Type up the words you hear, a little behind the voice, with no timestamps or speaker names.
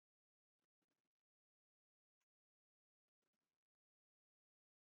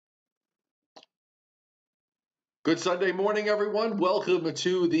Good Sunday morning, everyone. Welcome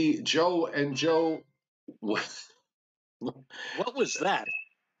to the Joe and Joe. What was that?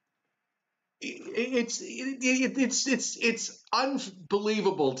 It's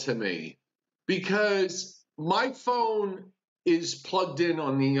unbelievable to me because my phone is plugged in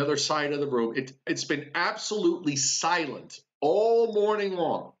on the other side of the room. It's been absolutely silent all morning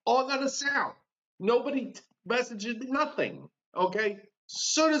long. Oh, not a sound. Nobody messages, nothing. Okay.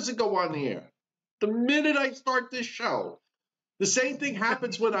 Soon as it go on the air, the minute I start this show. The same thing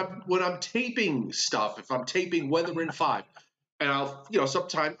happens when I'm taping stuff. If I'm taping Weather in 5, and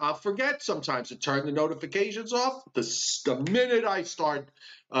sometimes I'll forget sometimes to turn the notifications off. The minute I start,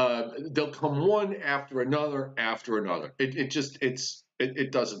 they'll come one after another after another.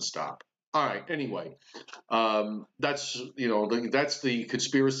 It doesn't stop. All right. Anyway, that's the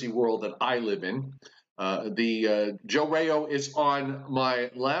conspiracy world that I live in. Joe Rayo is on my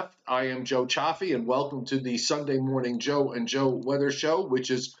left. I am Joe Chaffee, and welcome to the Sunday Morning Joe and Joe Weather Show,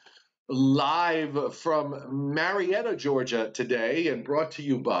 which is live from Marietta, Georgia today, and brought to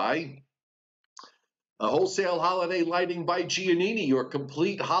you by Wholesale Holiday Lighting by Giannini, your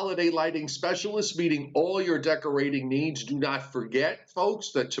complete holiday lighting specialist, meeting all your decorating needs. Do not forget,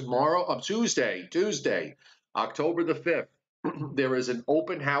 folks, that Tuesday, October the 5th, there is an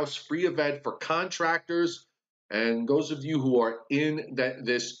open house free event for contractors and those of you who are in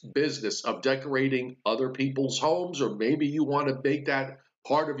this business of decorating other people's homes, or maybe you want to make that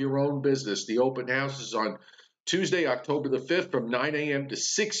part of your own business. The open house is on Tuesday, October the 5th from 9 a.m. to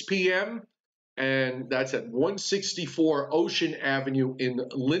 6 p.m. And that's at 164 Ocean Avenue in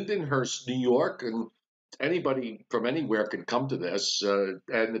Lindenhurst, New York. And anybody from anywhere can come to this.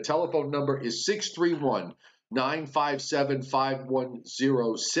 And the telephone number is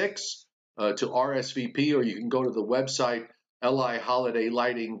 631-957-5106 to RSVP, or you can go to the website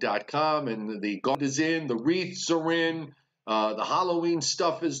liholidaylighting.com, and the garland is in, the wreaths are in, the Halloween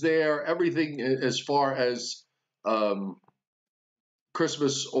stuff is there, everything as far as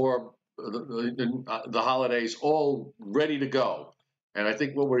Christmas or the holidays, all ready to go. And I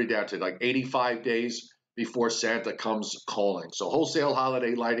think we're down to like 85 days before Santa comes calling. So Wholesale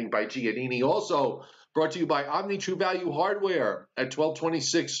Holiday Lighting by Giannini, also brought to you by Omni True Value Hardware at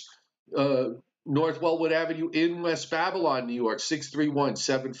 1226 North Wellwood Avenue in West Babylon, New York,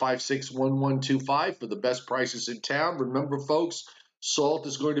 631-756-1125 for the best prices in town. Remember, folks, salt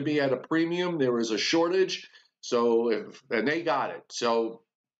is going to be at a premium. There is a shortage, and they got it. So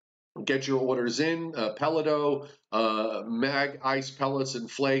get your orders in, Pelleto, Mag Ice Pellets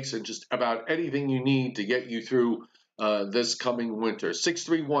and Flakes, and just about anything you need to get you through this coming winter.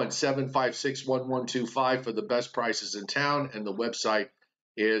 631-756-1125 for the best prices in town, and the website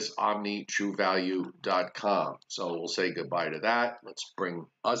is omnitruevalue.com. So we'll say goodbye to that. Let's bring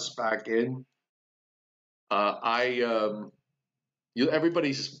us back in.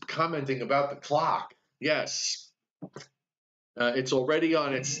 Everybody's commenting about the clock. Yes. It's already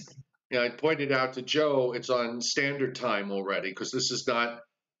on its. I pointed out to Joe, it's on standard time already, because this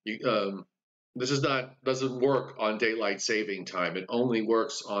doesn't work on daylight saving time. It only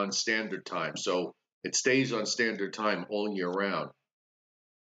works on standard time, so it stays on standard time all year round.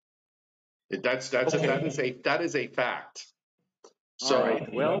 That is a fact. So, all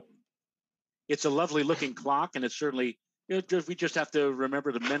right. Well, it's a lovely looking clock, and it's certainly, we just have to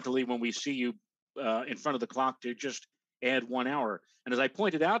remember to mentally, when we see you in front of the clock, to just add 1 hour. And as I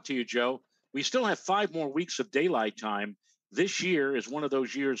pointed out to you, Joe, we still have 5 more weeks of daylight time. This year is one of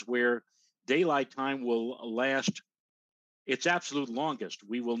those years where daylight time will last its absolute longest.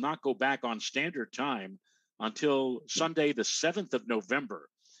 We will not go back on standard time until Sunday, the 7th of November.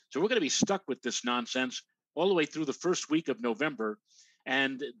 So we're going to be stuck with this nonsense all the way through the first week of November.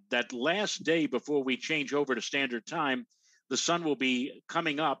 And that last day before we change over to standard time, the sun will be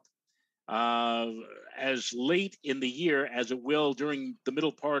coming up as late in the year as it will during the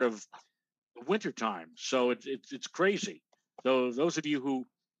middle part of the winter time. So it's crazy. So those of you who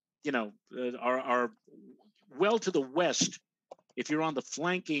are well to the west, if you're on the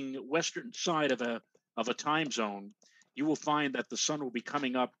flanking western side of a time zone, you will find that the sun will be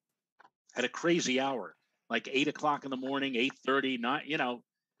coming up at a crazy hour, like 8 o'clock in the morning, 8:30, not,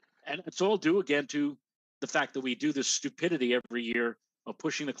 and it's all due again to the fact that we do this stupidity every year of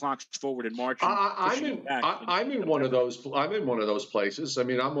pushing the clocks forward in March. I'm in one of those places. I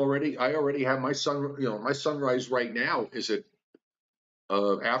mean, I already have my my sunrise right now is at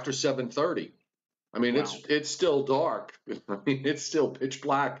after 7:30. I mean, wow. It's still dark. I mean, it's still pitch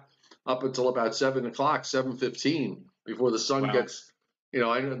black up until about 7 o'clock, 7:15 before the sun gets.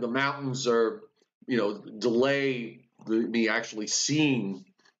 I know the mountains are, delay me actually seeing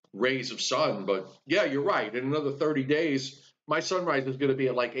rays of sun. But yeah, you're right. In another 30 days, my sunrise is going to be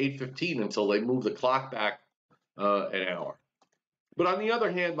at like 8:15 until they move the clock back an hour. But on the other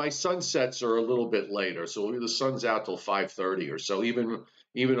hand, my sunsets are a little bit later, so the sun's out till 5:30 or so.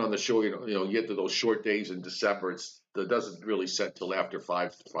 Even on the short, you get to those short days in December, it doesn't really set till after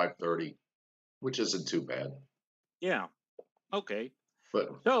 5:30, which isn't too bad. Yeah. Okay.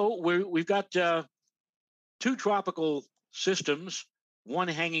 But so we've got two tropical systems, one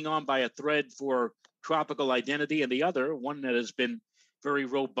hanging on by a thread for tropical identity, and the other one that has been very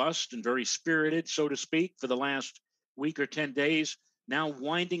robust and very spirited, so to speak, for the last week or 10 days, now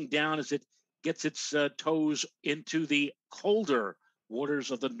winding down as it gets its toes into the colder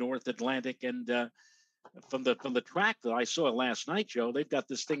waters of the North Atlantic. And from the track that I saw last night, Joe, they've got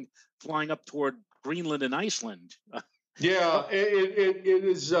this thing flying up toward Greenland and Iceland. yeah, it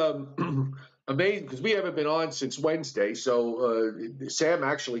is amazing because we haven't been on since Wednesday. So Sam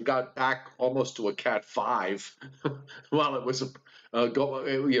actually got back almost to a Cat 5 while it was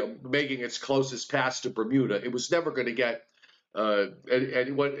making its closest pass to Bermuda. It was never going to get.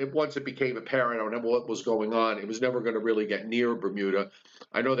 Once it became apparent on what was going on, it was never going to really get near Bermuda.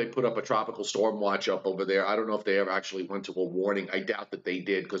 I know they put up a tropical storm watch up over there. I don't know if they ever actually went to a warning. I doubt that they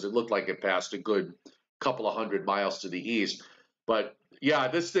did because it looked like it passed a good couple of 100 miles to the east. But yeah,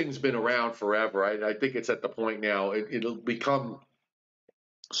 this thing's been around forever. I think it's at the point now it'll become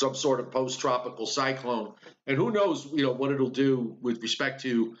some sort of post-tropical cyclone, and who knows, what it'll do with respect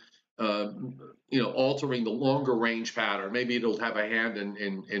to, altering the longer range pattern. Maybe it'll have a hand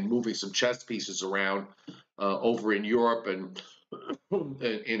in moving some chess pieces around over in Europe and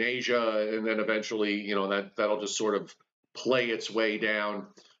in Asia, and then eventually, that'll just sort of play its way down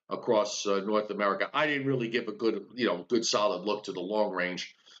across North America. I didn't really give a good solid look to the long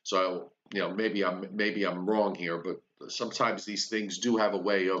range, so maybe I'm wrong here, but sometimes these things do have a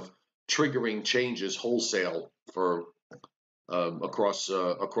way of triggering changes wholesale for across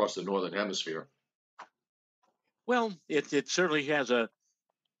the northern hemisphere. Well, it certainly has a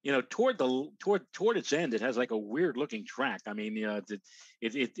toward its end, it has like a weird looking track. I mean,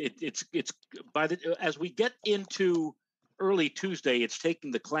 it's by the as we get into early Tuesday, it's taking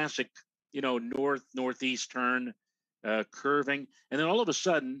the classic northeast turn, curving, and then all of a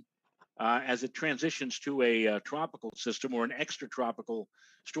sudden, as it transitions to a tropical system or an extratropical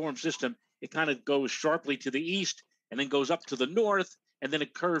storm system, it kind of goes sharply to the east and then goes up to the north and then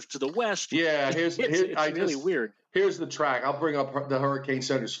it curves to the west. Yeah, it's really weird. Here's the track. I'll bring up the Hurricane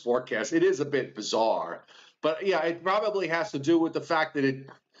Center's forecast. It is a bit bizarre, but yeah, it probably has to do with the fact that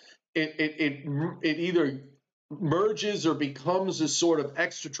it either merges or becomes a sort of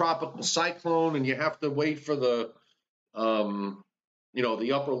extratropical cyclone, and you have to wait for the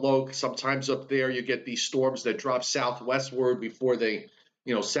the upper low. Sometimes up there you get these storms that drop southwestward before they,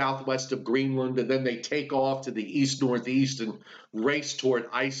 southwest of Greenland, and then they take off to the east northeast and race toward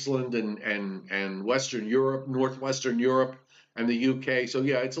Iceland and Western Europe, northwestern Europe, and the UK. So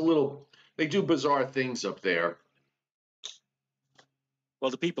yeah, they do bizarre things up there.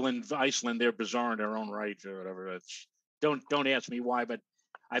 Well, the people in Iceland, they're bizarre in their own right, or whatever. Don't ask me why, but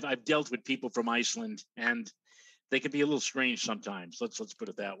I've dealt with people from Iceland, and they can be a little strange sometimes. Let's put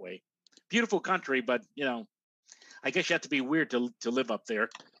it that way. Beautiful country, but I guess you have to be weird to live up there.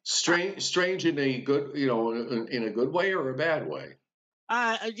 Strange in a good, in a good way or a bad way?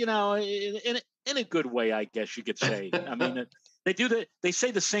 In a good way, I guess you could say. I mean, they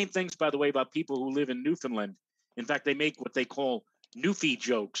say the same things, by the way, about people who live in Newfoundland. In fact, they make what they call Newfie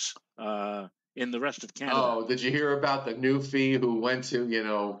jokes in the rest of Canada. Oh, did you hear about the Newfie who went to,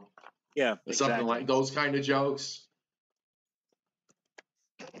 yeah, something exactly. like those kind of jokes?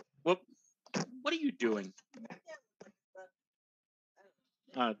 Well, what are you doing?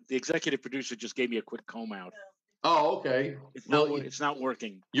 The executive producer just gave me a quick comb out. Oh, okay. It's not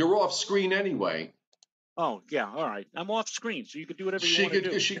working. You're off screen anyway. Oh, yeah. All right. I'm off screen, so you can do whatever you want to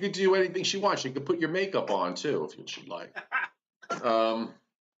do. She could do anything she wants. She could put your makeup on, too, if she'd like. Yeah.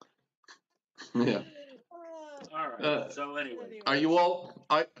 All right. So anyway. Are you all,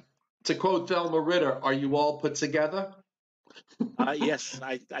 to quote Thelma Ritter, are you all put together? Yes,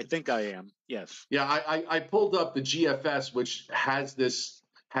 I think I am. Yes. Yeah, I pulled up the GFS, which has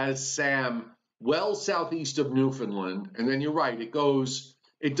Sam well southeast of Newfoundland, and then you're right. It does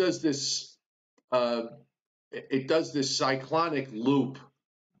this cyclonic loop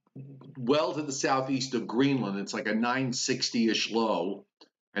well to the southeast of Greenland. It's like a 960-ish low,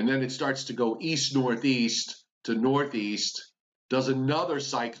 and then it starts to go east northeast to northeast. Does another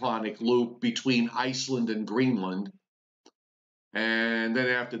cyclonic loop between Iceland and Greenland. And then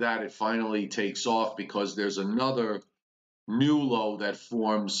after that, it finally takes off because there's another new low that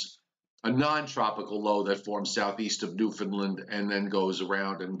forms a non-tropical low that forms southeast of Newfoundland and then goes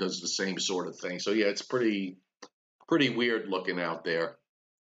around and does the same sort of thing. So yeah, it's pretty weird looking out there.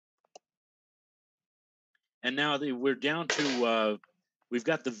 And now we're down to we've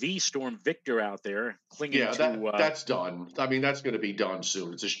got the V storm Victor out there clinging to. That's done. I mean, that's going to be done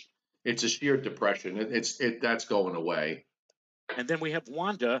soon. It's a sheer depression. That's going away. And then we have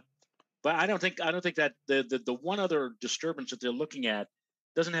Wanda, but I don't think that the one other disturbance that they're looking at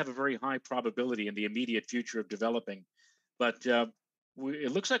doesn't have a very high probability in the immediate future of developing. But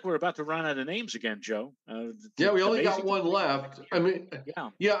it looks like we're about to run out of names again, Joe. We only got one left. I mean,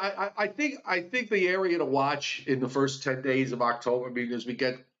 I think the area to watch in the first 10 days of October, because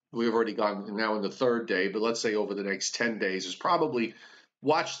we've already gone now in the third day, but let's say over the next 10 days is probably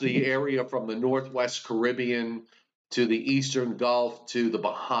watch the area from the Northwest Caribbean to the Eastern Gulf to the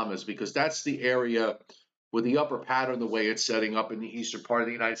Bahamas, because that's the area with the upper pattern, the way it's setting up in the eastern part of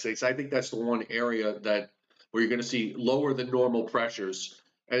the United States. I think that's the one area where you're going to see lower than normal pressures.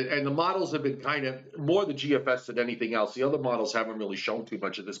 And the models have been kind of more the GFS than anything else. The other models haven't really shown too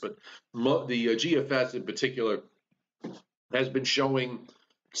much of this, but the GFS in particular has been showing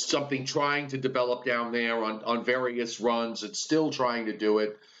something trying to develop down there on various runs. It's still trying to do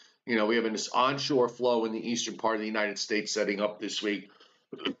it. We have an onshore flow in the eastern part of the United States setting up this week.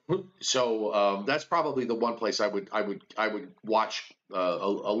 So that's probably the one place I would watch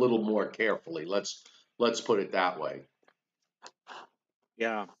a little more carefully. Let's put it that way.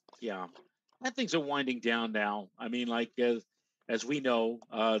 Yeah. And things are winding down now. I mean, like as we know,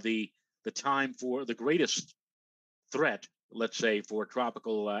 the time for the greatest threat, let's say, for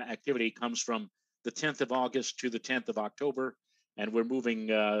tropical activity comes from the 10th of August to the 10th of October, and we're moving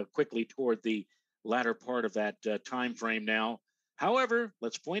quickly toward the latter part of that time frame now. However,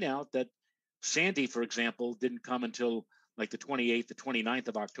 let's point out that Sandy, for example, didn't come until like the 28th, the 29th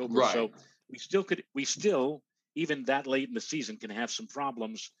of October. Right. So we still, even that late in the season, can have some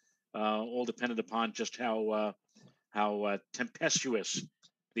problems, all dependent upon just how tempestuous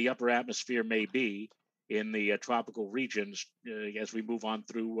the upper atmosphere may be in the tropical regions as we move on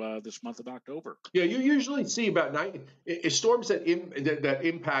through this month of October. Yeah, you usually see about storms that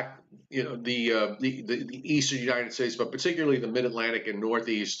impact the eastern United States, but particularly the Mid-Atlantic and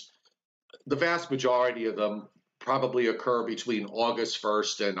Northeast. The vast majority of them probably occur between August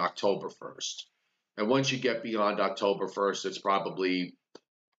 1st and October 1st. And once you get beyond October 1st, it's probably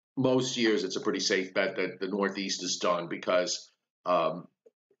most years it's a pretty safe bet that the Northeast is done, because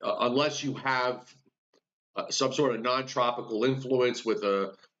unless you have some sort of non-tropical influence with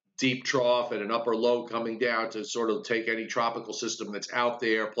a deep trough and an upper low coming down to sort of take any tropical system that's out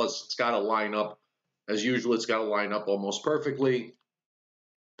there, plus it's got to line up, as usual, it's got to line up almost perfectly.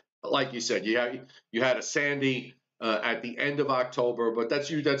 Like you said, you had a Sandy at the end of October, but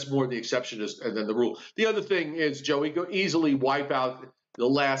that's more the exception than the rule. The other thing is, Joe, we could easily wipe out the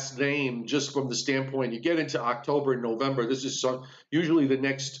last name just from the standpoint you get into October and November. This is usually the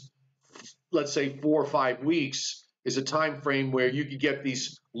next, let's say, 4 or 5 weeks is a time frame where you could get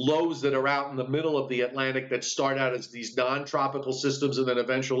these lows that are out in the middle of the Atlantic that start out as these non-tropical systems and then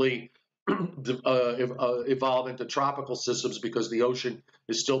eventually evolve into tropical systems because the ocean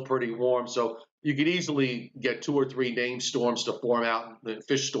is still pretty warm. So you could easily get 2 or 3 named storms to form out,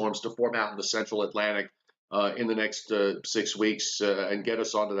 fish storms to form out in the central Atlantic in the next 6 weeks and get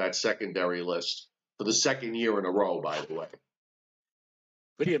us onto that secondary list for the second year in a row, by the way.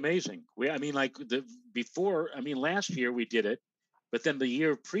 Pretty amazing. Last year we did it, but then the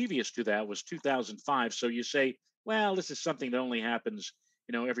year previous to that was 2005. So you say, well, this is something that only happens,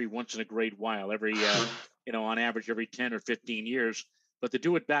 every once in a great while, every, on average, every 10 or 15 years. But to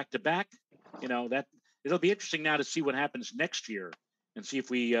do it back to back, that it'll be interesting now to see what happens next year and see if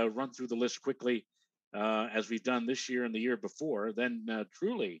we run through the list quickly as we've done this year and the year before. Then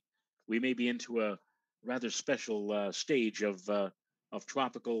truly, we may be into a rather special stage of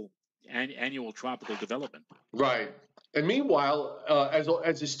tropical annual tropical development. Right. And meanwhile,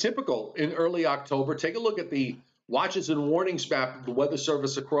 as is typical in early October, take a look at the watches and warnings map of the Weather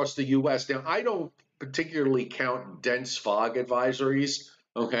Service across the U.S. Now, I don't particularly count dense fog advisories,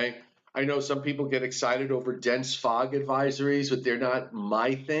 okay? I know some people get excited over dense fog advisories, but they're not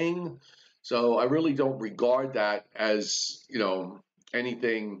my thing. So I really don't regard that as,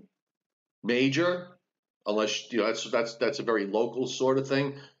 anything major, unless, that's a very local sort of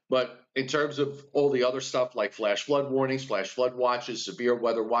thing. But in terms of all the other stuff like flash flood warnings, flash flood watches, severe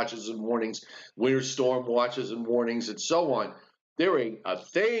weather watches and warnings, winter storm watches and warnings, and so on, there ain't a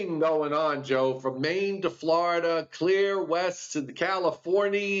thing going on, Joe, from Maine to Florida, clear west to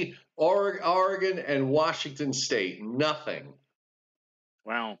California, Oregon, and Washington State. Nothing.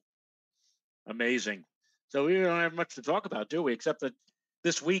 Wow. Amazing. So we don't have much to talk about, do we? Except that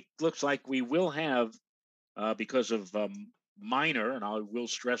this week looks like we will have, because of minor, and I will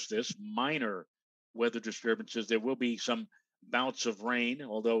stress this, minor weather disturbances. There will be some bouts of rain,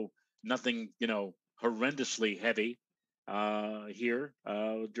 although nothing, horrendously heavy here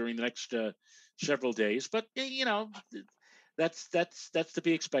during the next several days. But that's to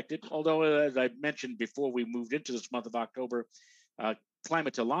be expected. Although, as I mentioned before, we moved into this month of October.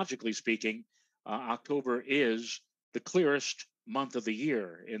 Climatologically speaking, October is the clearest month of the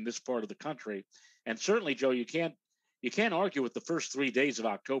year in this part of the country, and certainly, Joe, you can't argue with the first 3 days of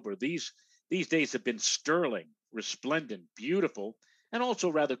October. These days have been sterling, resplendent, beautiful, and also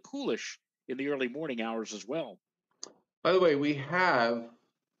rather coolish in the early morning hours as well. By the way, we have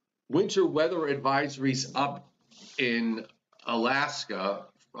winter weather advisories up in Alaska,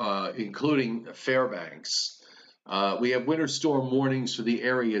 including Fairbanks. We have winter storm warnings for the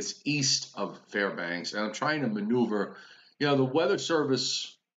areas east of Fairbanks, and I'm trying to maneuver. The Weather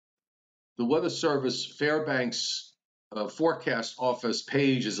Service Fairbanks forecast office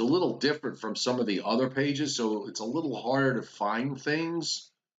page is a little different from some of the other pages, so it's a little harder to find things.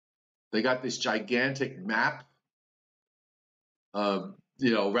 They got this gigantic map,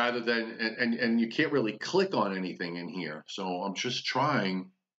 rather than, and you can't really click on anything in here. So I'm just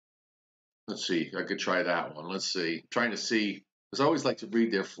trying. Let's see, I could try that one. Let's see, trying to see, because I always like to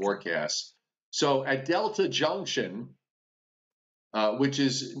read their forecasts. So at Delta Junction, which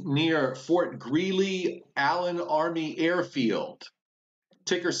is near Fort Greely Allen Army Airfield,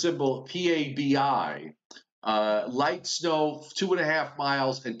 ticker symbol PABI, light snow 2.5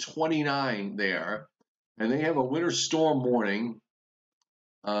 miles and 29 there. And they have a winter storm warning.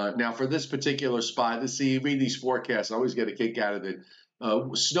 Now, for this particular spot, read these forecasts. I always get a kick out of it.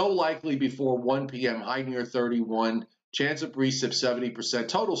 Snow likely before 1 p.m., high near 31, chance of precip 70%,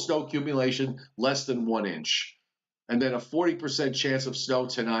 total snow accumulation less than 1 inch. And then a 40% chance of snow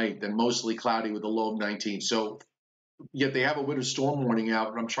tonight, then mostly cloudy with a low of 19. So, yet they have a winter storm warning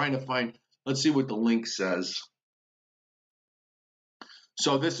out, but I'm trying to find, let's see what the link says.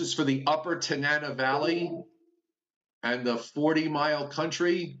 So this is for the upper Tanana Valley and the 40-mile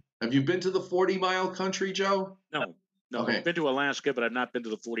country. Have you been to the 40-mile country, Joe? No. Okay. I've been to Alaska, but I've not been to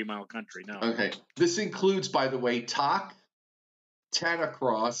the 40-mile country, no. Okay. This includes, by the way, Tok,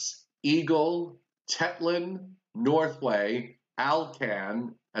 Tanacross, Eagle, Tetlin, Northway,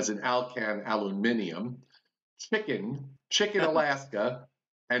 Alcan, as in Alcan aluminium, Chicken, Alaska,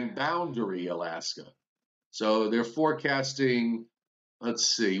 and Boundary, Alaska. So they're forecasting, 1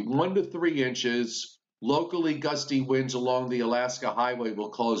 to 3 inches. Locally gusty winds along the Alaska Highway will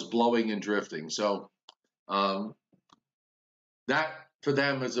cause blowing and drifting. So that for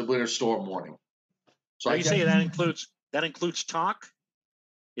them is a winter storm warning. So you say that includes Tok?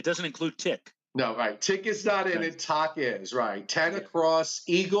 It doesn't include Tick. No, right. Tick is not in it. Tok is, right. Tanacross,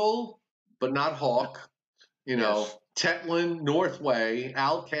 Eagle, but not Hawk. Yes. Tetlin, Northway,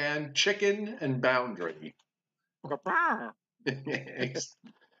 Alcan, Chicken, and Boundary.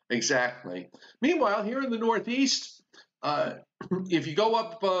 Exactly. Meanwhile, here in the Northeast, if you go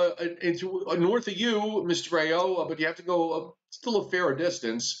up into north of you, Mr. Rayo, but you have to go still a fair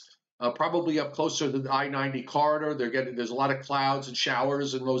distance, probably up closer to the I-90 corridor. There's a lot of clouds and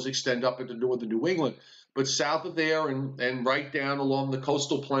showers, and those extend up into northern New England. But south of there and right down along the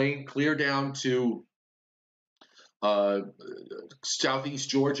coastal plain, clear down to southeast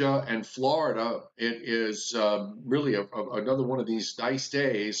Georgia and Florida, it is really another one of these nice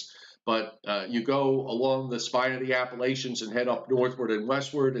days. But you go along the spine of the Appalachians and head up northward and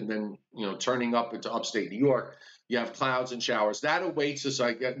westward, and then turning up into upstate New York, you have clouds and showers. That awaits us.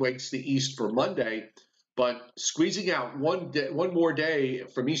 Awaits the east for Monday, but squeezing out one more day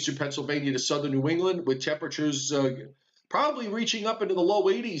from eastern Pennsylvania to southern New England with temperatures probably reaching up into the low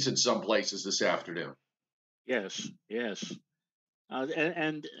 80s in some places this afternoon. Yes.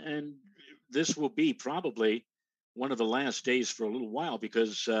 And this will be probably one of the last days for a little while,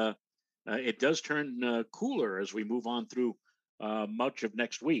 because it does turn cooler as we move on through much of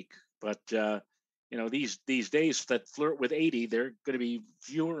next week. But these days that flirt with 80, they're going to be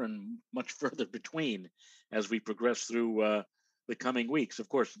fewer and much further between as we progress through the coming weeks. Of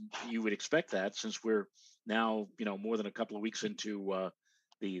course, you would expect that, since we're now more than a couple of weeks into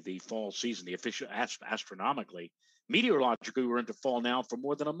the fall season, the official astronomically. Meteorologically, we're into fall now for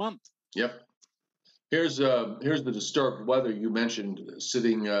more than a month. Yep. Here's the disturbed weather you mentioned,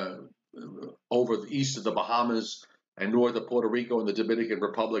 sitting over the east of the Bahamas and north of Puerto Rico and the Dominican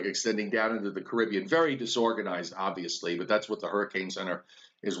Republic, extending down into the Caribbean. Very disorganized, obviously, but that's what the Hurricane Center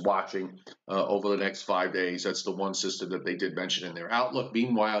is watching over the next 5 days. That's the one system that they did mention in their outlook.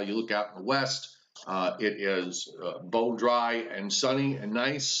 Meanwhile, you look out in the west, it is bone dry and sunny and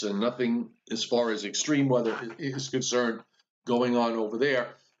nice, and nothing as far as extreme weather is concerned going on over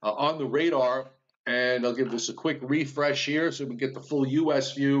there. On the radar, and I'll give this a quick refresh here so we get the full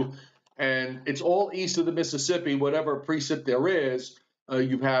U.S. view. And it's all east of the Mississippi, whatever precip there is.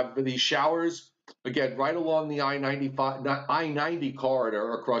 You have these showers, again, right along the I-90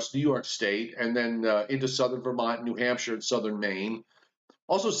 corridor across New York State, and then into southern Vermont, New Hampshire, and southern Maine.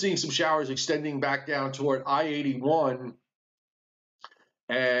 Also seeing some showers extending back down toward I-81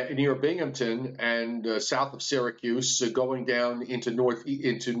 near Binghamton and south of Syracuse, going down into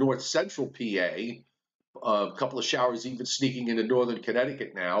north central PA. A couple of showers even sneaking into northern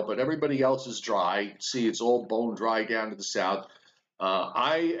Connecticut now, but everybody else is dry. See, it's all bone dry down to the south.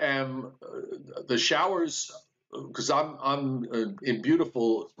 I am the showers because I'm in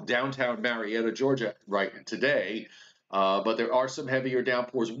beautiful downtown Marietta, Georgia, right today. But there are some heavier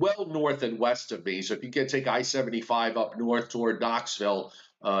downpours well north and west of me. So if you can take I-75 up north toward Knoxville,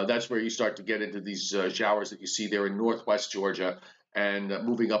 that's where you start to get into these showers that you see there in northwest Georgia and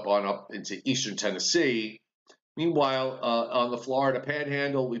moving up into eastern Tennessee. Meanwhile, on the Florida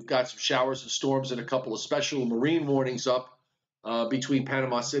Panhandle, we've got some showers and storms and a couple of special marine warnings up between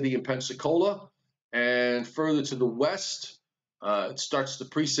Panama City and Pensacola. And further to the west, it starts to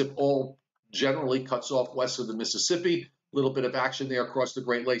precip all generally cuts off west of the Mississippi. A little bit of action there across the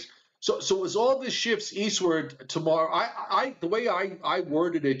Great Lakes. So as all this shifts eastward tomorrow, the way I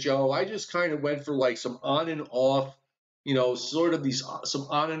worded it, Joe, I just kind of went for like some on and off, sort of these some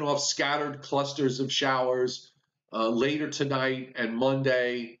on and off scattered clusters of showers later tonight and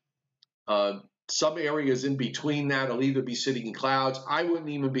Monday. Some areas in between that will either be sitting in clouds. I wouldn't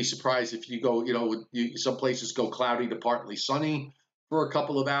even be surprised if you go, some places go cloudy to partly sunny for a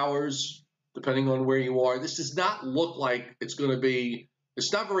couple of hours, depending on where you are. This does not look like it's going to be,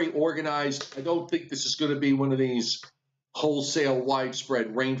 it's not very organized. I don't think this is going to be one of these wholesale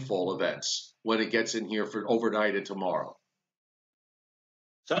widespread rainfall events when it gets in here for overnight and tomorrow.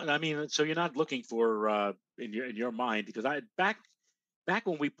 So, I mean, so you're not looking for, in your mind, because back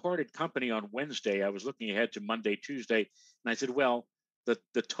when we parted company on Wednesday, I was looking ahead to Monday, Tuesday, and I said, well,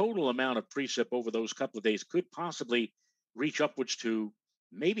 the total amount of precip over those couple of days could possibly reach upwards to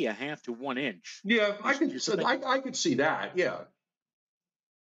maybe a half to 1 inch. Yeah, I could see that. Yeah,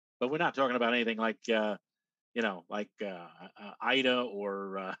 but we're not talking about anything like Ida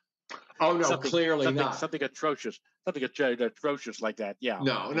or oh no, clearly not something atrocious like that. Yeah.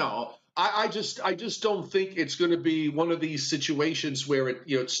 No. I just don't think it's going to be one of these situations where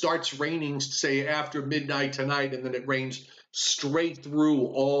it starts raining, say after midnight tonight, and then it rains straight through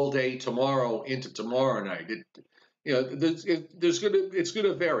all day tomorrow into tomorrow night. It's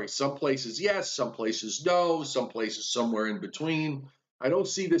gonna vary. Some places yes, some places no, some places somewhere in between. I don't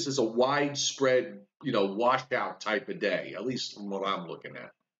see this as a widespread, washout type of day, at least from what I'm looking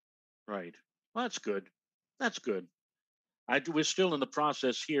at. Right. Well, that's good. That's good. We're still in the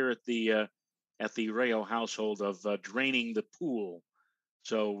process here at the Rayo household of draining the pool,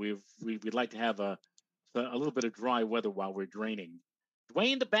 so we'd like to have a little bit of dry weather while we're draining.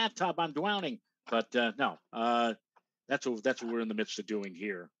 Drain the bathtub, I'm drowning. But no, that's what we're in the midst of doing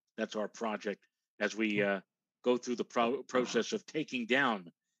here. That's our project as we go through the process of taking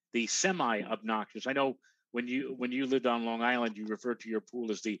down the semi-obnoxious. I know when you lived on Long Island, you referred to your pool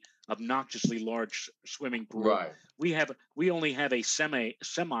as the obnoxiously large swimming pool. Right. We only have a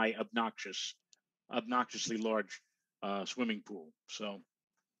obnoxiously large swimming pool. So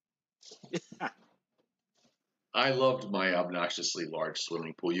I loved my obnoxiously large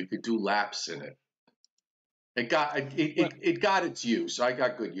swimming pool. You could do laps in it. It got its use. I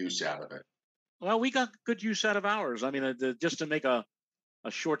got good use out of it. Well, we got good use out of ours. I mean, just to make a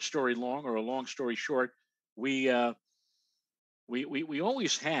short story long or a long story short, we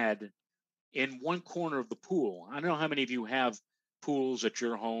always had in one corner of the pool. I don't know how many of you have pools at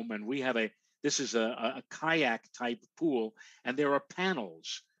your home, and this is a kayak type pool, and there are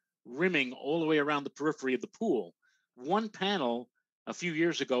panels rimming all the way around the periphery of the pool. One panel a few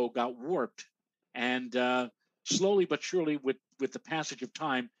years ago got warped, and slowly but surely, with the passage of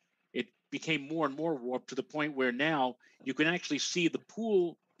time, it became more and more warped to the point where now you can actually see the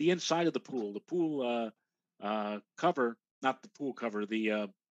pool, the inside of the pool cover, not the pool cover, the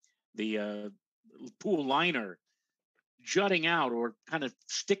pool liner jutting out or kind of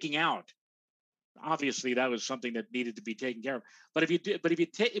sticking out. Obviously, that was something that needed to be taken care of. But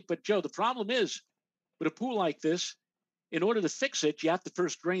Joe, the problem is with a pool like this, in order to fix it, you have to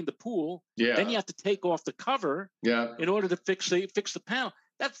first drain the pool. Yeah. Then you have to take off the cover. Yeah. In order to fix the panel.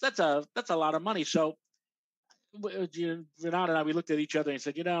 That's a lot of money. So Renato and I, we looked at each other and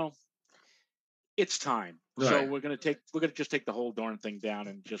said, it's time. Right. So we're gonna just take the whole darn thing down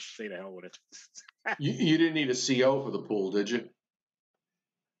and just say the hell with it. You didn't need a CO for the pool, did you?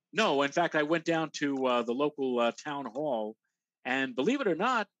 No, in fact, I went down to the local town hall, and believe it or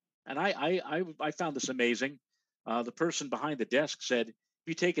not, and I found this amazing. The person behind the desk said, "If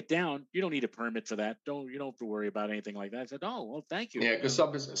you take it down, you don't need a permit for that. You don't have to worry about anything like that." I said, "Oh, well, thank you." Yeah,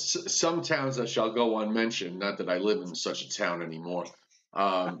 because some towns that shall go unmentioned. Not that I live in such a town anymore.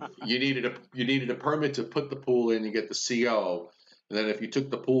 You needed a permit to put the pool in. You get the CO. And then if you took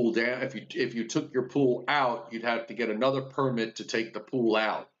the pool down, if you took your pool out, you'd have to get another permit to take the pool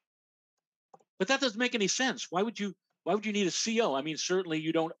out. But that doesn't make any sense. Why would you need a CO? I mean, certainly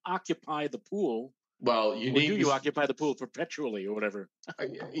you don't occupy the pool. Well, you occupy the pool perpetually or whatever?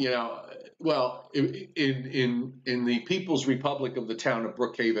 Well, in the People's Republic of the town of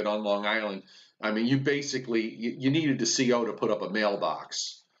Brookhaven on Long Island, I mean, you basically you needed a CO to put up a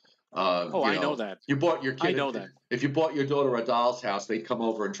mailbox. I know that. You bought your kid. I know that. If you bought your daughter a doll's house, they'd come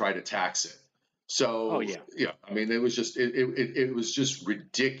over and try to tax it. So, yeah. I mean, it was just it was just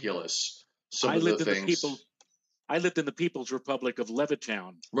ridiculous. I lived in the People's Republic of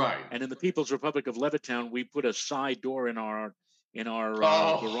Levittown. Right. And in the People's Republic of Levittown, we put a side door in our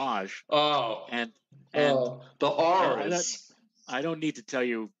garage. Oh. And the horrors. I don't need to tell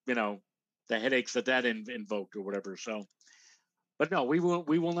you, the headaches that invoked or whatever. So, but no, we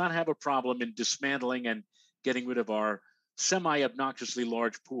will not have a problem in dismantling and getting rid of our semi-obnoxiously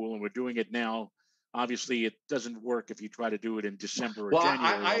large pool, and we're doing it now. Obviously, it doesn't work if you try to do it in December or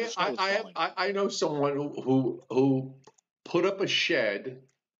January. I know someone who put up a shed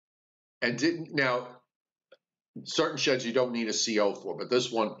and didn't. Now, certain sheds you don't need a CO for, but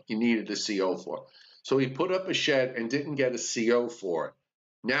this one you needed a CO for. So he put up a shed and didn't get a CO for it.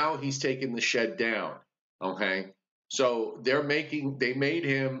 Now he's taking the shed down. Okay, so they made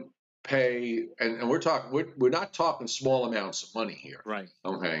him pay, and we're not talking small amounts of money here. Right.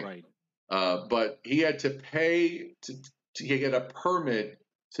 Okay. Right. But he had to pay to get a permit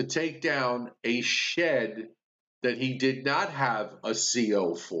to take down a shed that he did not have a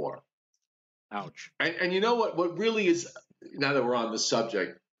CO for. Ouch. And you know what? What really is, now that we're on the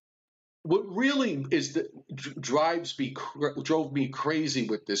subject, what really is drove me crazy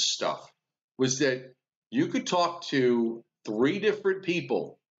with this stuff was that you could talk to 3 different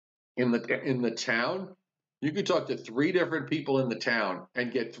people in the town. You could talk to 3 different people in the town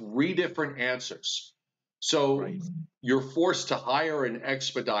and get 3 different answers. So You're forced to hire an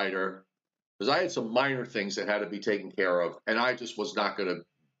expediter, because I had some minor things that had to be taken care of, and I just was not going to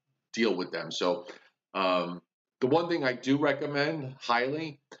deal with them. So the one thing I do recommend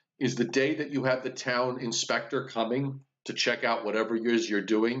highly is the day that you have the town inspector coming to check out whatever it is you're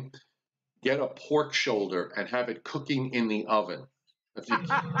doing, get a pork shoulder and have it cooking in the oven.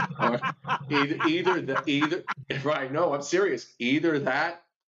 Either right? No, I'm serious. Either that,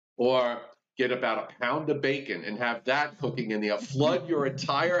 or get about a pound of bacon and have that cooking in the oven. Flood your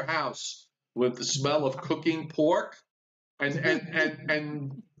entire house with the smell of cooking pork, and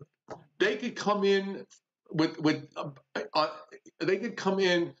they could come in with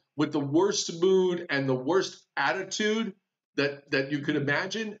the worst mood and the worst attitude that you could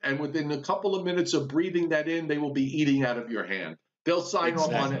imagine, and within a couple of minutes of breathing that in, they will be eating out of your hand. They'll sign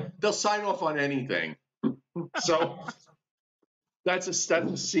off on it. They'll sign off on anything. So that's a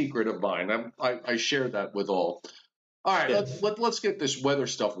secret of mine. I share that with all. All right, let's get this weather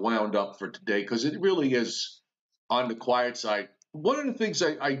stuff wound up for today, because it really is on the quiet side. One of the things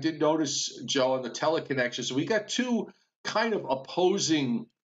I did notice, Joe, on the teleconnections, we got 2 kind of opposing,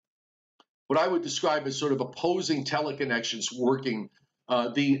 what I would describe as sort of opposing teleconnections working.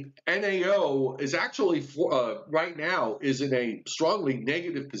 The NAO is actually right now is in a strongly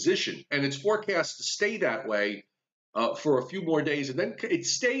negative position, and it's forecast to stay that way for a few more days, and then it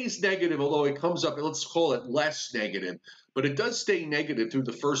stays negative, although it comes up, let's call it less negative, but it does stay negative through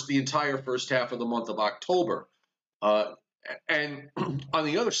the entire first half of the month of October. And on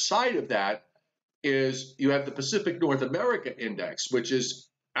the other side of that is you have the Pacific North America Index, which is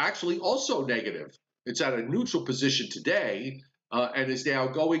actually also negative. It's at a neutral position today, and is now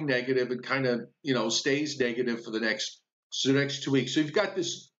going negative and kind of, stays negative for the next 2 weeks. So you've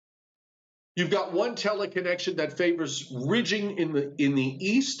got one teleconnection that favors ridging in the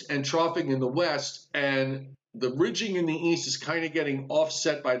east and troughing in the west, and the ridging in the east is kind of getting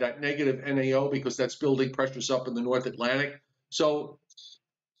offset by that negative NAO because that's building pressures up in the North Atlantic. So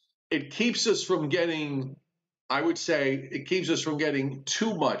it keeps us from getting I would say it keeps us from getting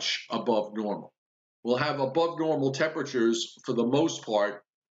too much above normal. We'll have above normal temperatures for the most part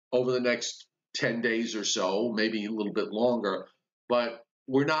over the next 10 days or so, maybe a little bit longer, but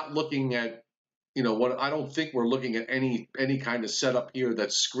we're not looking at, what I don't think we're looking at any kind of setup here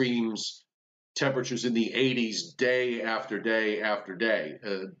that screams temperatures in the 80s day after day after day.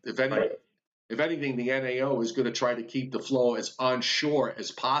 Right. If anything, the NAO is going to try to keep the flow as onshore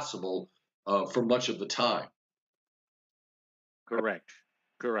as possible for much of the time. Correct.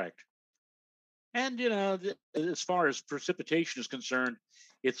 Correct. And, as far as precipitation is concerned,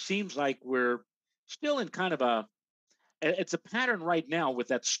 it seems like we're still in kind of it's a pattern right now with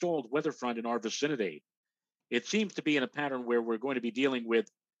that stalled weather front in our vicinity. It seems to be in a pattern where we're going to be dealing with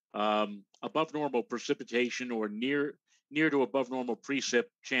above normal precipitation or near to above normal precip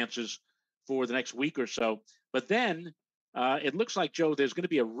chances for the next week or so. But then it looks like, Joe, there's going to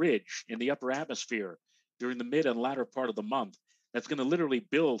be a ridge in the upper atmosphere during the mid and latter part of the month that's going to literally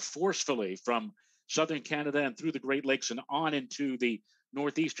build forcefully from southern Canada and through the Great Lakes and on into the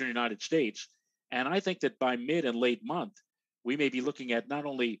northeastern United States. And I think that by mid and late month, we may be looking at not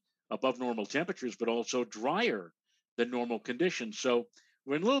only above normal temperatures, but also drier than normal conditions. So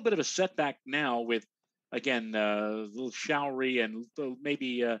we're in a little bit of a setback now with, again, a little showery and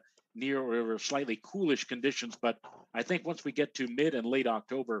maybe near or slightly coolish conditions. But I think once we get to mid and late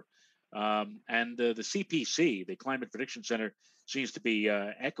October, and the CPC, the Climate Prediction Center, seems to be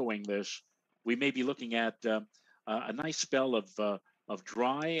echoing this, we may be looking at a nice spell of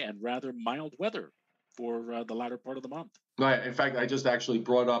dry and rather mild weather for the latter part of the month. Right. In fact, I just actually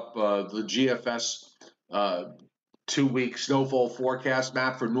brought up the GFS 2-week snowfall forecast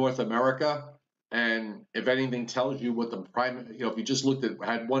map for North America. And if anything tells you what the primary, if you just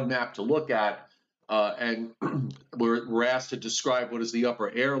had one map to look at, and we're asked to describe what does the upper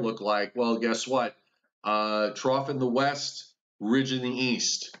air look like, well, guess what? Trough in the west, ridge in the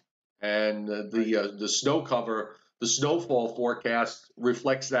east, and the snow cover, the snowfall forecast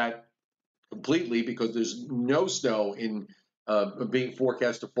reflects that completely because there's no snow being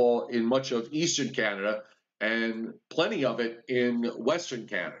forecast to fall in much of eastern Canada and plenty of it in western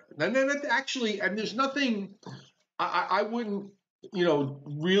Canada. And then and there's nothing, I wouldn't,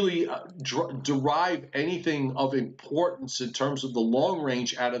 really derive anything of importance in terms of the long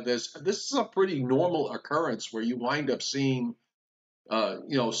range out of this. This is a pretty normal occurrence where you wind up seeing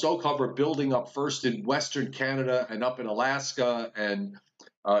snow cover building up first in western Canada and up in Alaska and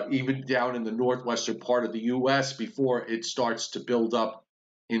even down in the northwestern part of the U.S. before it starts to build up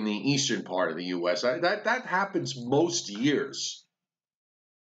in the eastern part of the U.S. That happens most years.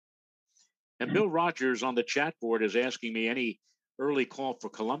 And Bill Rogers on the chat board is asking me any early call for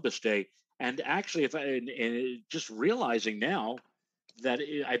Columbus Day. And actually, just realizing now that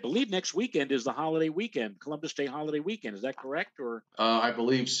I believe next weekend is the holiday weekend, Columbus Day holiday weekend. Is that correct? Or I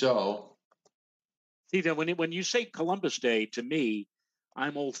believe so. See, then when you say Columbus Day, to me,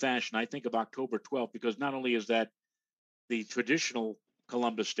 I'm old-fashioned. I think of October 12th because not only is that the traditional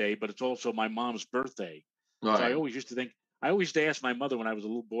Columbus Day, but it's also my mom's birthday. Right. So I always used to ask my mother when I was a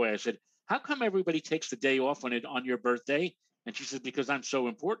little boy, I said, how come everybody takes the day off on your birthday? And she said, because I'm so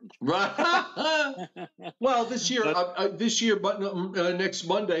important. Right. Well, this year, but next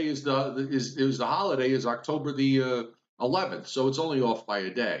Monday is the holiday is October the 11th, so it's only off by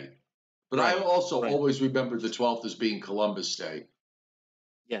a day. But right. I also always remember the 12th as being Columbus Day.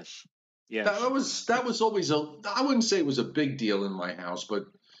 Yes. Yes. That was always I wouldn't say it was a big deal in my house, but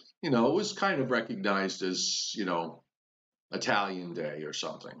it was kind of recognized as, Italian Day or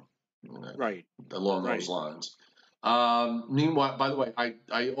something. Right. Along those lines. Meanwhile, by the way,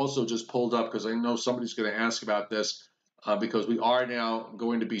 I also just pulled up because I know somebody's going to ask about this because we are now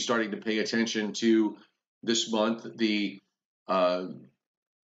going to be starting to pay attention to this month the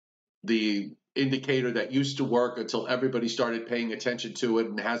indicator that used to work until everybody started paying attention to it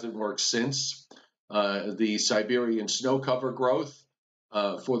and hasn't worked since, the Siberian snow cover growth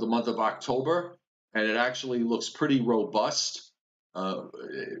for the month of October, and it actually looks pretty robust.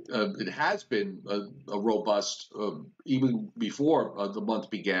 It has been a robust even before the month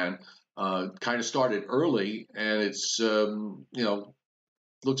began. Kind of started early, and it's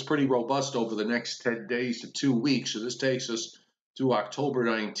looks pretty robust over the next 10 days to 2 weeks. So this takes us to October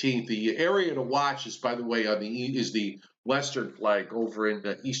 19th. The area to watch is, by the way, is the western flank over in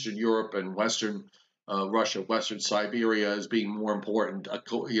Eastern Europe and Western Russia, Western Siberia as being more important.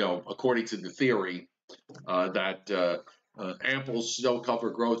 According to the theory that. Ample snow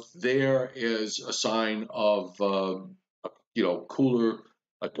cover growth there is a sign of cooler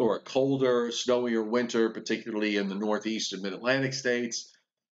or a colder, snowier winter, particularly in the Northeast and Mid-Atlantic states.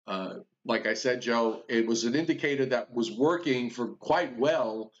 like I said, Joe, it was an indicator that was working for quite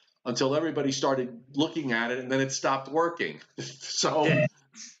well until everybody started looking at it, and then it stopped working. So,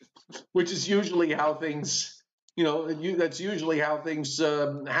 which is usually how things, that's usually how things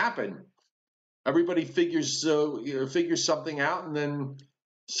happen. Everybody figures something out, and then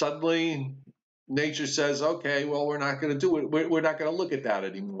suddenly nature says, "Okay, well, we're not going to do it. We're not going to look at that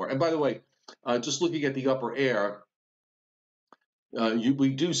anymore." And by the way, just looking at the upper air, we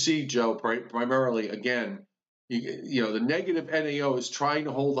do see, Joe, primarily again, the negative NAO is trying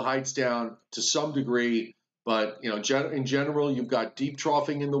to hold the heights down to some degree, but in general, you've got deep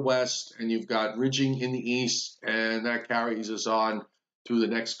troughing in the west, and you've got ridging in the east, and that carries us on through the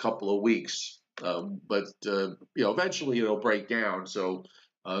next couple of weeks. But eventually it'll break down. So,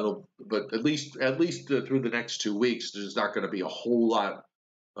 but at least through the next 2 weeks, there's not going to be a whole lot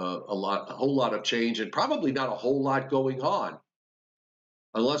of change, and probably not a whole lot going on,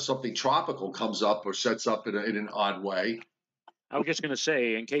 unless something tropical comes up or sets up in an odd way. I was just going to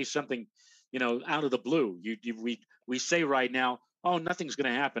say, in case something, out of the blue, we say right now, oh, nothing's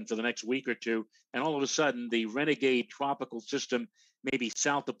going to happen for the next week or two, and all of a sudden, the renegade tropical system, maybe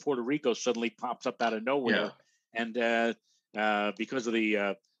south of Puerto Rico, suddenly pops up out of nowhere, and because of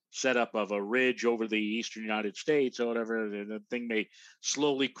the setup of a ridge over the eastern United States or whatever, the thing may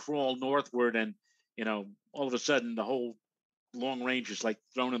slowly crawl northward, and all of a sudden, the whole long range is like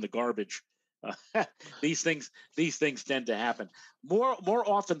thrown in the garbage. These things tend to happen more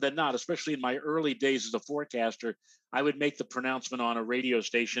often than not, especially in my early days as a forecaster. I would make the pronouncement on a radio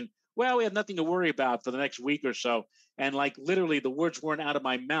station, well, we have nothing to worry about for the next week or so, and like literally the words weren't out of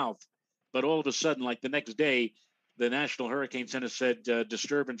my mouth, but all of a sudden, like the next day, the National Hurricane Center said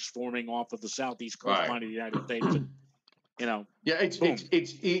disturbance forming off of the southeast coastline of the United States. And, yeah, it's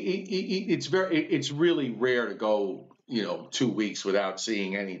really rare to go 2 weeks without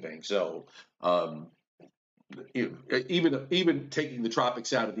seeing anything. So even taking the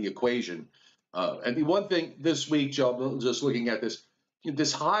tropics out of the equation, and the one thing this week, Joe, just looking at this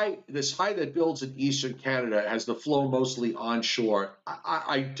high that builds in eastern Canada has the flow mostly onshore.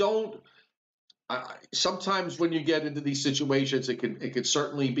 Sometimes when you get into these situations, it could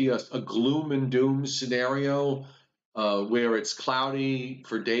certainly be a gloom and doom scenario where it's cloudy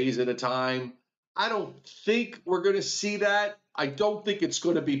for days at a time. I don't think we're going to see that. I don't think it's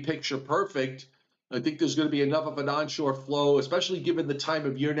going to be picture perfect. I think there's going to be enough of an onshore flow, especially given the time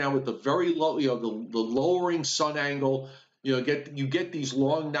of year now with the very low, the lowering sun angle. You get these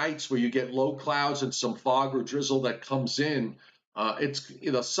long nights where you get low clouds and some fog or drizzle that comes in.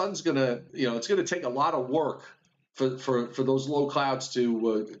 Sun's gonna, it's gonna take a lot of work for those low clouds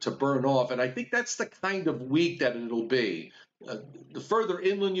to burn off, and I think that's the kind of week that it'll be. The further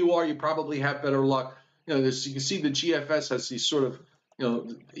inland you are, you probably have better luck. You can see the GFS has these sort of,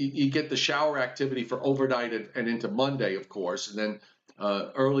 you get the shower activity for overnight and into Monday, of course, and then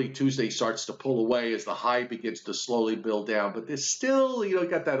early Tuesday starts to pull away as the high begins to slowly build down. But there's still,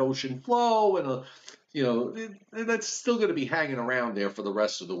 got that ocean flow and that's still going to be hanging around there for the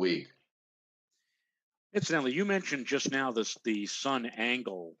rest of the week. Incidentally, you mentioned just now the sun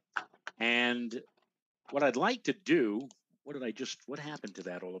angle, and what I'd like to do. What happened to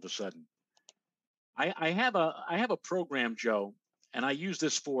that all of a sudden? I have a program, Joe, and I use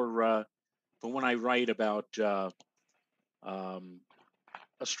this for when I write about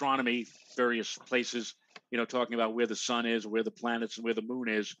astronomy, various places, talking about where the sun is, where the planets, and where the moon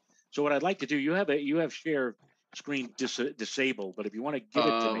is. So what I'd like to do, you have share screen disabled, but if you want to give it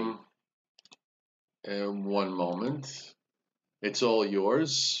to me. And one moment, it's all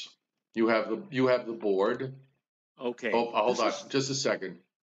yours. You have the board. Okay. Oh, hold on, just a second.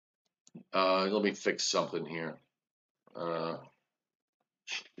 Let me fix something here.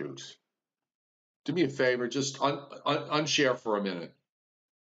 Shoot. Do me a favor, just unshare for a minute.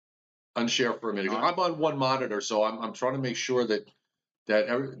 Unshare for a minute. I'm on one monitor, so I'm trying to make sure that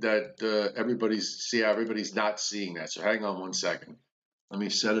everybody's not seeing that. So hang on one second. Let me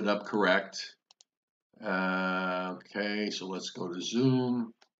set it up correct. Okay, so let's go to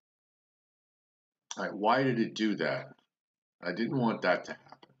Zoom. All right, why did it do that? I didn't want that to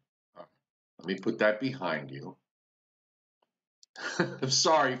happen. Right, let me put that behind you. I'm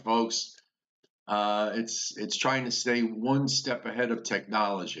sorry, folks. It's trying to stay one step ahead of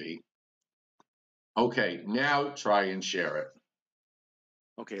technology. Okay, now try and share it.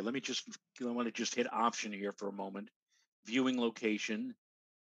 Okay, I want to just hit option here for a moment. Viewing location,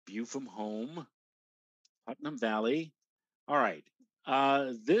 view from home, Putnam Valley. All right.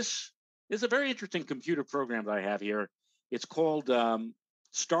 This is a very interesting computer program that I have here. It's called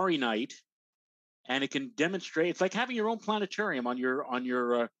Starry Night, and it can demonstrate. It's like having your own planetarium on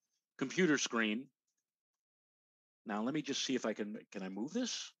your computer screen. Now let me just see if I can I move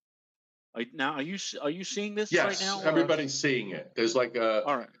this? Now are you seeing this right Yes, now? everybody's seeing it. There's like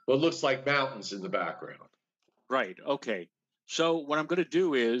All right. what looks like mountains in the background. Right. Okay. So what I'm going to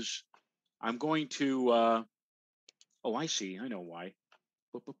do is I'm going to. Oh, I see. I know why.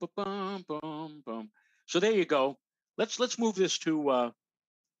 Bum, bum, bum. So there you go. Let's move this to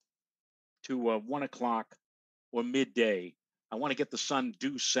 1 o'clock or midday. I want to get the sun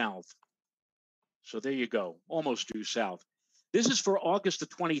due south. So there you go, almost due south. This is for August the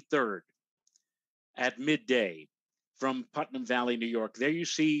 23rd at midday from Putnam Valley, New York. There you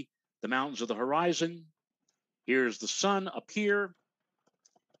see the mountains of the horizon. Here's the sun up here.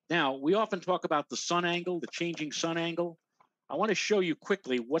 Now, we often talk about the sun angle, the changing sun angle. I want to show you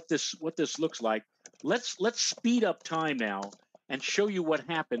quickly what this looks like. Let's speed up time now and show you what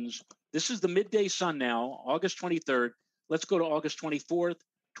happens. This is the midday sun now, August 23rd. Let's go to August 24th,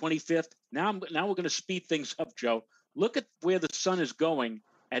 25th. Now we're going to speed things up, Joe. Look at where the sun is going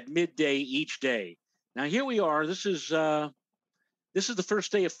at midday each day. Now here we are. This is the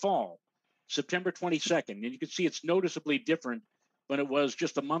first day of fall, September 22nd, and you can see it's noticeably different than it was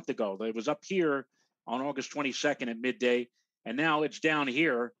just a month ago. It was up here on August 22nd at midday, and now it's down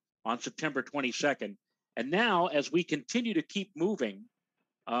here on September 22nd. And now, as we continue to keep moving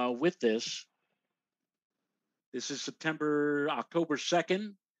with this is October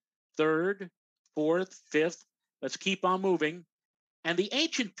 2nd, 3rd, 4th, 5th. Let's keep on moving. And the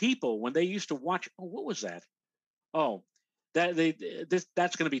ancient people, when they used to watch, what was that? Oh, that's going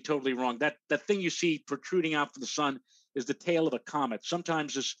to be totally wrong. That thing you see protruding out from the sun is the tail of a comet.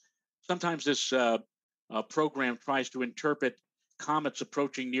 Sometimes this program tries to interpret comets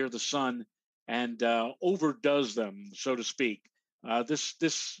approaching near the sun and overdoes them, so to speak.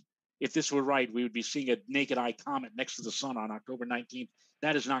 If this were right, we would be seeing a naked eye comet next to the sun on October 19th.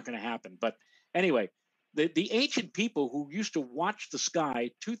 That is not going to happen. But anyway, the ancient people who used to watch the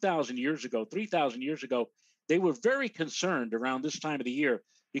sky 2,000 years ago, 3,000 years ago, they were very concerned around this time of the year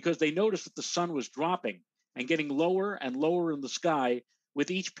because they noticed that the sun was dropping and getting lower and lower in the sky with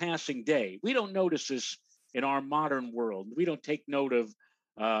each passing day. We don't notice this in our modern world. We don't take note of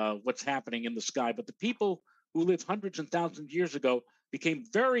what's happening in the sky. But the people who lived hundreds and thousands of years ago became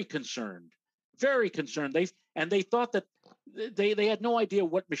very concerned, very concerned. They thought that they had no idea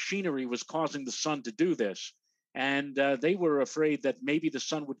what machinery was causing the sun to do this. And they were afraid that maybe the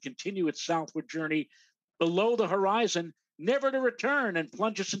sun would continue its southward journey below the horizon, never to return and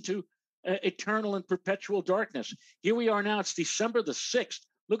plunge us into eternal and perpetual darkness. Here we are now. It's December the 6th.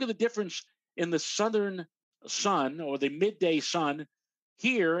 Look at the difference in the southern sun or the midday sun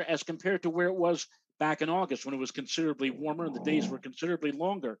here as compared to where it was back in August when it was considerably warmer and the days were considerably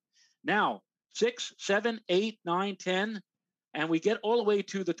longer. Now, 6, 7, 8, 9, 10, and we get all the way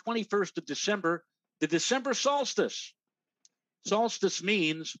to the 21st of December, the December solstice. Solstice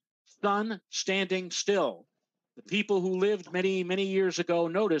means sun standing still. The people who lived many, many years ago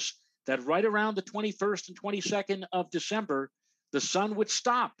noticed that right around the 21st and 22nd of December, the sun would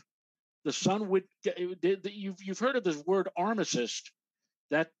stop. The sun would, you've heard of the word armistice.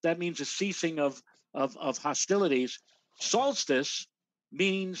 That means a ceasing of hostilities. Solstice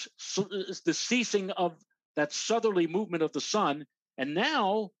means the ceasing of that southerly movement of the sun. And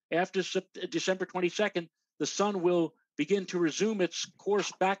now, after December 22nd, the sun will begin to resume its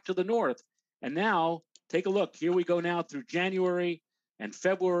course back to the north. And now, take a look. Here we go now through January and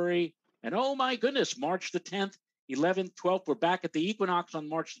February. And oh my goodness, March the 10th, 11th, 12th, we're back at the equinox on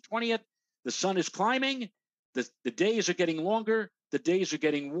March the 20th. The sun is climbing. The days are getting longer. The days are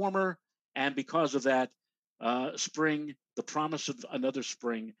getting warmer. And because of that, spring, the promise of another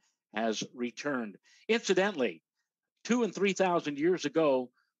spring has returned. Incidentally, 2,000 and 3,000 years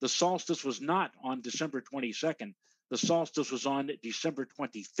ago, the solstice was not on December 22nd. The solstice was on December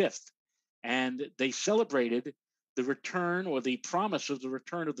 25th. And they celebrated the return or the promise of the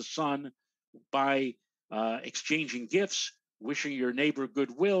return of the sun by exchanging gifts, wishing your neighbor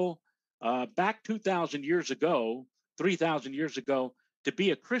goodwill. Back 2,000 years ago, 3,000 years ago, to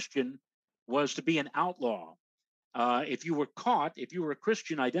be a Christian was to be an outlaw. If you were caught, if you were a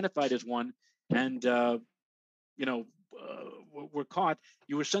Christian identified as one, and were caught,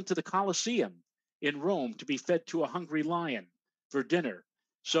 you were sent to the Colosseum in Rome to be fed to a hungry lion for dinner.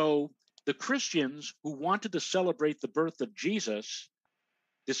 So the Christians who wanted to celebrate the birth of Jesus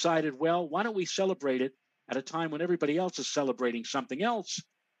decided, well, why don't we celebrate it at a time when everybody else is celebrating something else?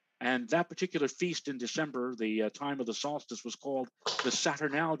 And that particular feast in December, the time of the solstice, was called the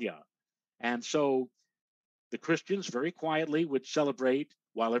Saturnalia. And so the Christians very quietly would celebrate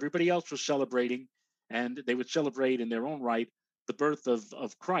while everybody else was celebrating, and they would celebrate in their own right the birth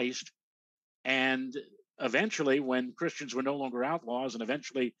of Christ. And eventually, when Christians were no longer outlaws, and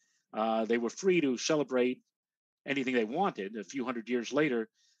eventually they were free to celebrate anything they wanted, a few hundred years later,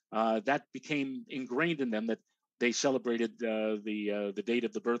 that became ingrained in them that they celebrated the date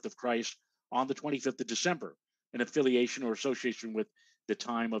of the birth of Christ on the 25th of December, an affiliation or association with the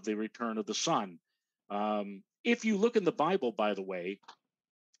time of the return of the sun. If you look in the Bible, by the way,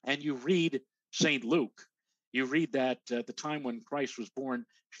 and you read St. Luke, you read that at the time when Christ was born,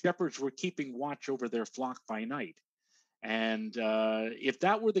 shepherds were keeping watch over their flock by night. And if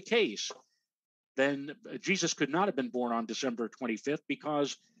that were the case, then Jesus could not have been born on December 25th,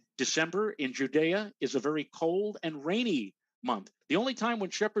 because December in Judea is a very cold and rainy month. The only time when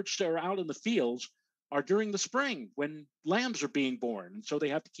shepherds are out in the fields are during the spring, when lambs are being born. And so they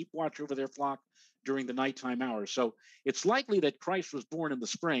have to keep watch over their flock during the nighttime hours. So it's likely that Christ was born in the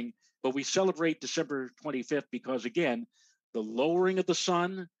spring, but we celebrate December 25th because, again, the lowering of the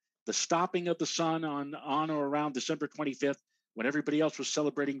sun, the stopping of the sun on or around December 25th, when everybody else was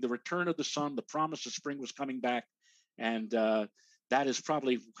celebrating the return of the sun, the promise of spring was coming back. And that is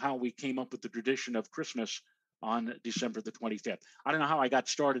probably how we came up with the tradition of Christmas on December the 25th. I don't know how I got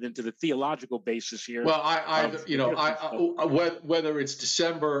started into the theological basis here. Well, whether it's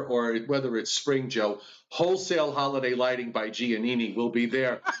December or whether it's spring, Joe, wholesale holiday lighting by Giannini will be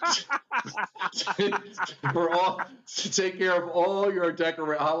there to take care of all your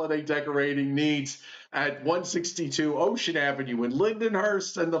holiday decorating needs at 162 Ocean Avenue in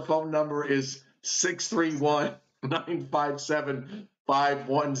Lindenhurst, and the phone number is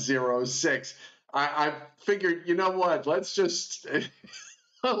 631-957-5106. I figured, you know what? Let's just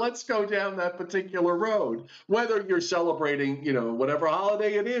let's go down that particular road. Whether you're celebrating, whatever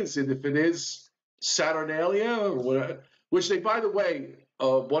holiday it is, and if it is Saturnalia or whatever, which they, by the way,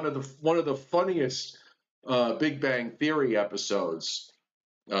 one of the funniest Big Bang Theory episodes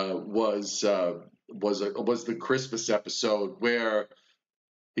was the Christmas episode where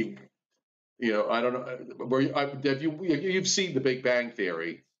he, I don't know, you've seen the Big Bang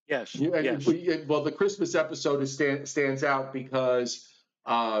Theory. Yes. Yes. Well, the Christmas episode stands out because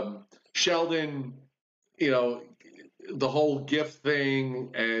Sheldon, the whole gift thing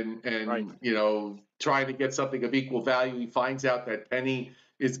and right, trying to get something of equal value. He finds out that Penny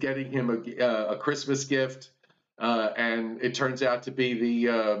is getting him a Christmas gift, and it turns out to be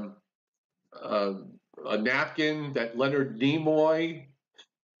a napkin that Leonard Nimoy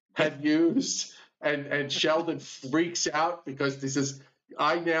had used, and Sheldon freaks out because he says,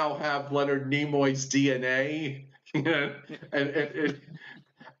 I now have Leonard Nimoy's DNA,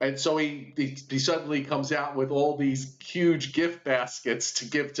 and so he suddenly comes out with all these huge gift baskets to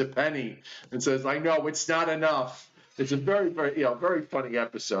give to Penny, and says, I know it's not enough. It's a very, very, very funny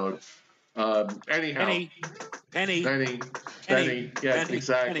episode. Anyhow, Penny. Yes,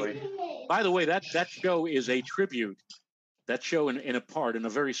 exactly. Penny. By the way, that show is a tribute. That show, in a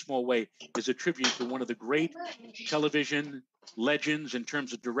very small way, is a tribute to one of the great television legends in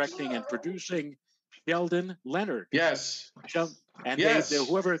terms of directing and producing, Sheldon Leonard. Yes. And yes.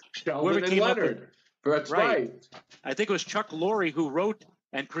 whoever came up with, that's right. I think it was Chuck Lorre who wrote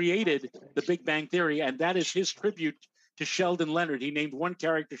and created The Big Bang Theory, and that is his tribute to Sheldon Leonard. He named one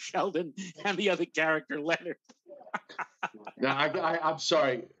character Sheldon and the other character Leonard. Now, I'm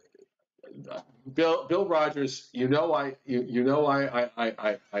sorry. Bill Rogers, I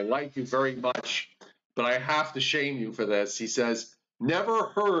like you very much, but I have to shame you for this. He says, never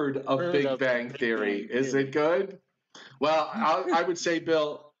heard of Big Bang Theory. Is it good? Well, I would say,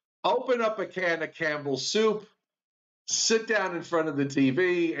 Bill, open up a can of Campbell's soup, sit down in front of the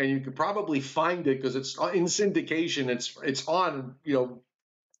TV, and you could probably find it because it's in syndication. It's on,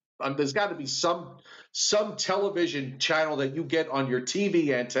 there's got to be some television channel that you get on your TV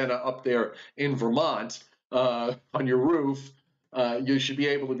antenna up there in Vermont on your roof. You should be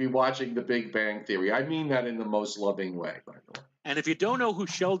able to be watching The Big Bang Theory. I mean that in the most loving way, by the way. And if you don't know who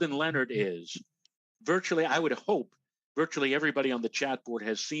Sheldon Leonard is, I would hope virtually everybody on the chat board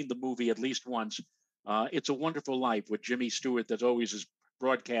has seen the movie at least once. It's a Wonderful Life with Jimmy Stewart that always is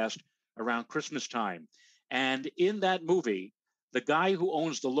broadcast around Christmas time. And in that movie, the guy who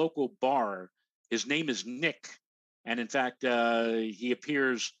owns the local bar, his name is Nick, and in fact, he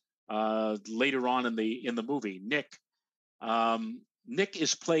appears later on in the movie. Nick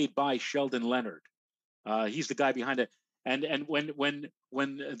is played by Sheldon Leonard. He's the guy behind it. And when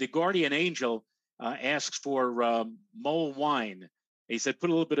the guardian angel asks for mulled wine, he said, put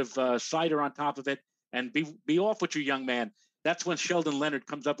a little bit of cider on top of it and be off with you, young man. That's when Sheldon Leonard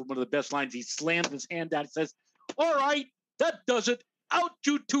comes up with one of the best lines. He slams his hand down and says, all right, that does it. Out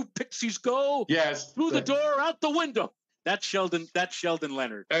you two pixies go. Yes. Through the door, out the window. That's Sheldon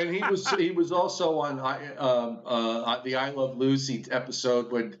Leonard. And he was also on the I Love Lucy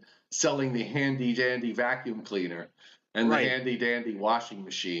episode when selling the handy dandy vacuum cleaner and the handy dandy washing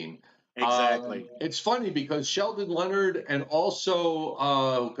machine. Exactly. It's funny because Sheldon Leonard and also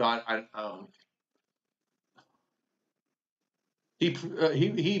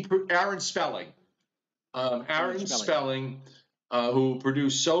Aaron Spelling. Aaron Spelling, who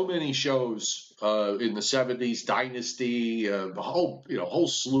produced so many shows in the '70s, Dynasty, the whole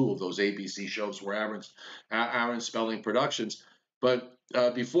slew of those ABC shows were Aaron Spelling Productions. But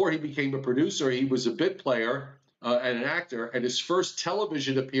before he became a producer, he was a bit player and an actor, and his first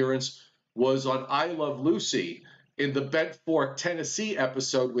television appearance was on I Love Lucy in the Bent Fork, Tennessee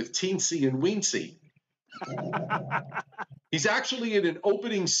episode with Teensy and Weensy. He's actually in an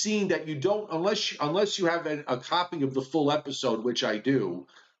opening scene that you don't, unless you have a copy of the full episode, which I do.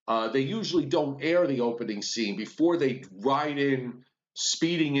 They usually don't air the opening scene before they ride in,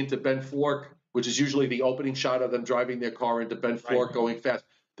 speeding into Bent Fork, which is usually the opening shot of them driving their car into Bent Fork, going fast.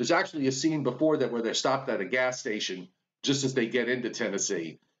 There's actually a scene before that where they're stopped at a gas station just as they get into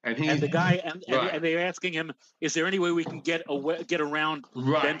Tennessee. And the guy and they're asking him, "Is there any way we can get around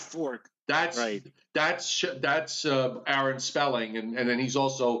Bent Fork?" That's Aaron Spelling, and then he's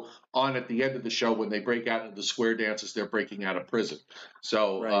also on at the end of the show when they break out into the square dances. They're breaking out of prison.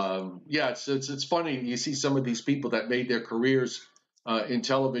 So it's funny. You see some of these people that made their careers in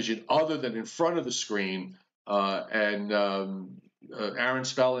television other than in front of the screen, Aaron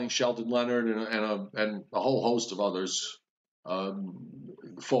Spelling, Sheldon Leonard, and a whole host of others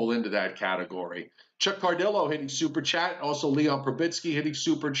fall into that category. Chuck Cardillo hitting super chat. Also, Leon Probitsky hitting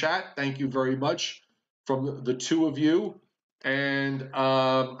super chat. Thank you very much from the two of you. And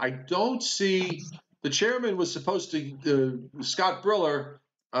I don't see the chairman was supposed to Scott Briller.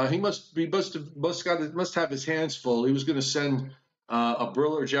 He must have his hands full. He was going to send a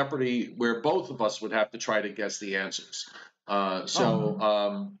Briller Jeopardy where both of us would have to try to guess the answers. But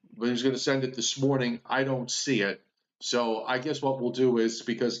he was going to send it this morning. I don't see it. So I guess what we'll do is,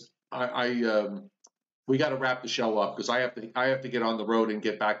 because we got to wrap the show up because I have to get on the road and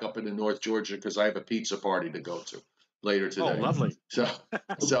get back up into North Georgia because I have a pizza party to go to later today. Oh, lovely. So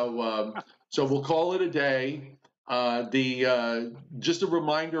we'll call it a day. Just a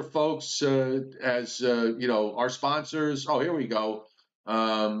reminder, folks, as our sponsors. Oh, here we go.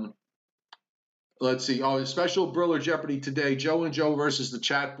 Let's see. Oh, special Briller Jeopardy today. Joe and Joe versus the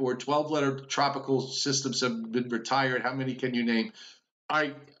chat board. 12-letter tropical systems have been retired. How many can you name?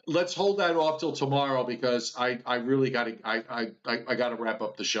 Let's hold that off till tomorrow because I really got to wrap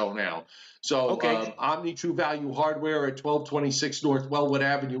up the show now. So Omni True Value Hardware at 1226 North Wellwood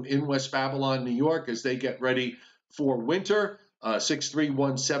Avenue in West Babylon, New York, as they get ready for winter.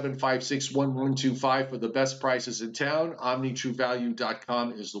 631-756-1125 for the best prices in town.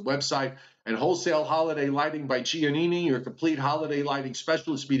 OmniTrueValue.com is the website. And Wholesale Holiday Lighting by Giannini, your complete holiday lighting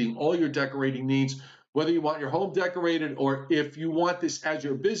specialist, meeting all your decorating needs. Whether you want your home decorated or if you want this as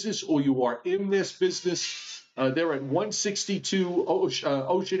your business or you are in this business, they're at 162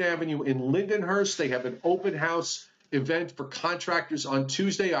 Ocean Avenue in Lindenhurst. They have an open house event for contractors on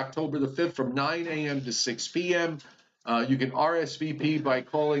Tuesday, October the 5th from 9 a.m. to 6 p.m. You can RSVP by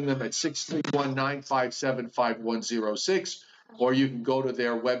calling them at 631-957-5106, or you can go to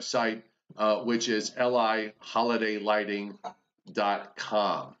their website, which is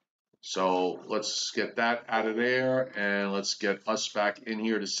liholidaylighting.com. So let's get that out of there, and let's get us back in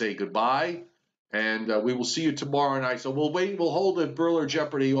here to say goodbye. And we will see you tomorrow night. So we'll hold the Briller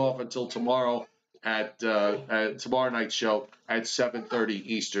Jeopardy off until tomorrow at tomorrow night's show at 7:30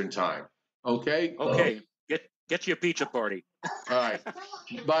 Eastern Time. Okay? Okay. Get you a pizza party. All right.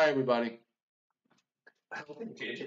 Bye, everybody.